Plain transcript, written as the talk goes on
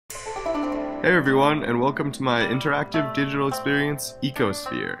Hey everyone, and welcome to my interactive digital experience,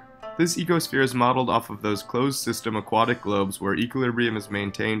 Ecosphere. This ecosphere is modeled off of those closed-system aquatic globes where equilibrium is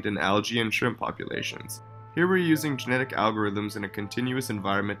maintained in algae and shrimp populations. Here we're using genetic algorithms in a continuous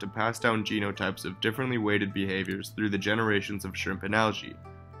environment to pass down genotypes of differently weighted behaviors through the generations of shrimp and algae.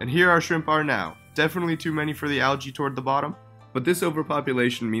 And here our shrimp are now. Definitely too many for the algae toward the bottom. But this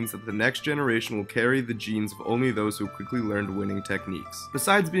overpopulation means that the next generation will carry the genes of only those who quickly learned winning techniques.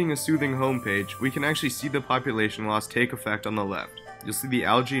 Besides being a soothing homepage, we can actually see the population loss take effect on the left. You'll see the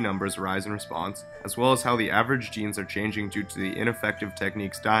algae numbers rise in response, as well as how the average genes are changing due to the ineffective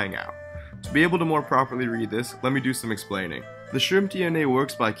techniques dying out. To be able to more properly read this, let me do some explaining. The shrimp DNA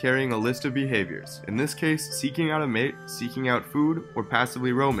works by carrying a list of behaviors, in this case seeking out a mate, seeking out food, or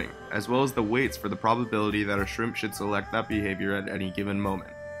passively roaming, as well as the weights for the probability that a shrimp should select that behavior at any given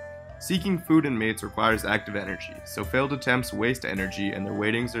moment. Seeking food and mates requires active energy, so failed attempts waste energy and their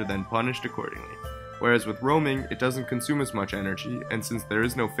weightings are then punished accordingly. Whereas with roaming, it doesn't consume as much energy, and since there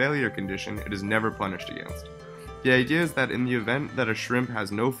is no failure condition, it is never punished against. The idea is that in the event that a shrimp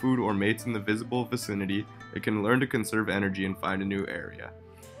has no food or mates in the visible vicinity, it can learn to conserve energy and find a new area.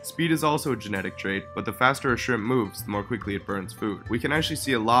 Speed is also a genetic trait, but the faster a shrimp moves, the more quickly it burns food. We can actually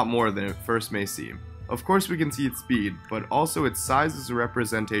see a lot more than it first may seem. Of course we can see its speed, but also its size is a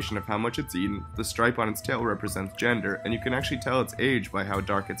representation of how much it's eaten, the stripe on its tail represents gender, and you can actually tell its age by how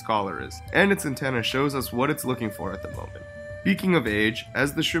dark its collar is. And its antenna shows us what it's looking for at the moment. Speaking of age,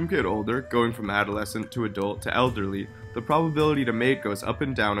 as the shrimp get older, going from adolescent to adult to elderly, the probability to mate goes up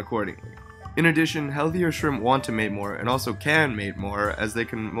and down accordingly. In addition, healthier shrimp want to mate more and also can mate more as they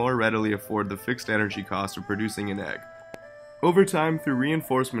can more readily afford the fixed energy cost of producing an egg. Over time, through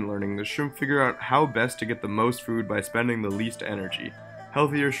reinforcement learning, the shrimp figure out how best to get the most food by spending the least energy.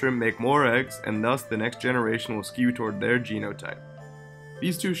 Healthier shrimp make more eggs, and thus the next generation will skew toward their genotype.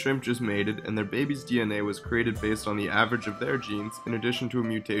 These two shrimp just mated, and their baby's DNA was created based on the average of their genes in addition to a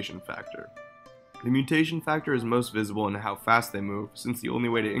mutation factor. The mutation factor is most visible in how fast they move, since the only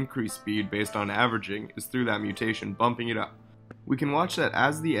way to increase speed based on averaging is through that mutation bumping it up. We can watch that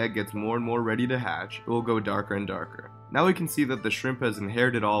as the egg gets more and more ready to hatch, it will go darker and darker. Now we can see that the shrimp has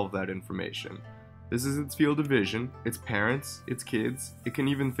inherited all of that information. This is its field of vision, its parents, its kids. It can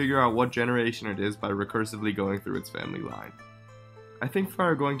even figure out what generation it is by recursively going through its family line. I think if I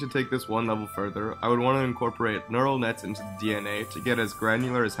were going to take this one level further, I would want to incorporate neural nets into the DNA to get as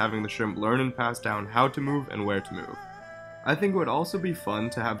granular as having the shrimp learn and pass down how to move and where to move. I think it would also be fun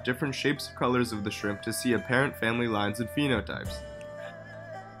to have different shapes and colors of the shrimp to see apparent family lines and phenotypes.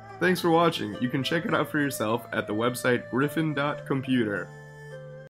 Thanks for watching. You can check it out for yourself at the website griffin.computer.